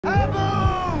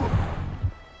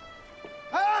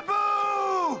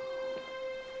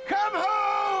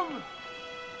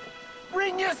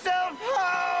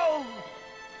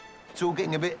It's all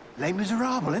getting a bit Les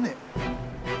Miserables, isn't it?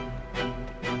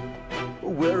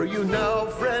 Where are you now,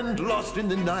 friend, lost in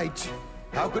the night?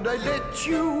 How could I let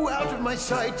you out of my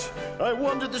sight? I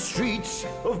wander the streets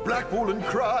of Blackpool and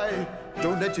cry,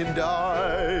 don't let him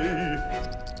die.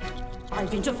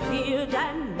 I've interfered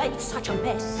and made such a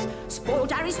mess,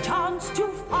 spoiled Harry's chance to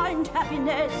find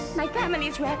happiness. My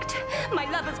family's wrecked, my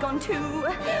lover's gone too.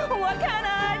 What can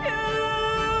I do?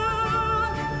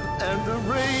 And the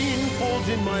rain falls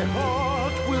in my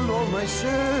heart. Will all my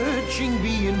searching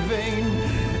be in vain?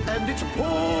 And it's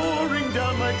pouring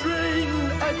down my drain.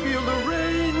 I feel the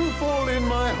rain fall in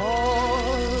my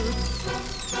heart.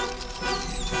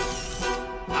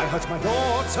 I hurt my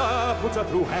daughter, put her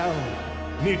through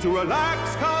hell. Need to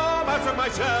relax, come out of my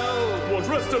shell. What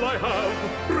rest till I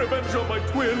have revenge on my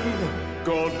twin.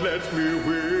 God let me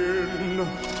win.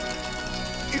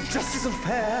 It just isn't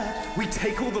fair. We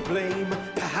take all the blame.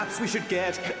 Perhaps we should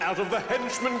get out of the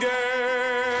henchman game.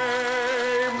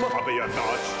 Probably a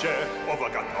notch of a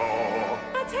gun.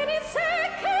 At any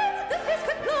second, the fist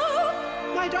could blow.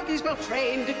 My dog is well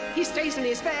trained. He stays in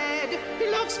his bed. He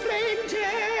loves playing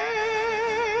dead.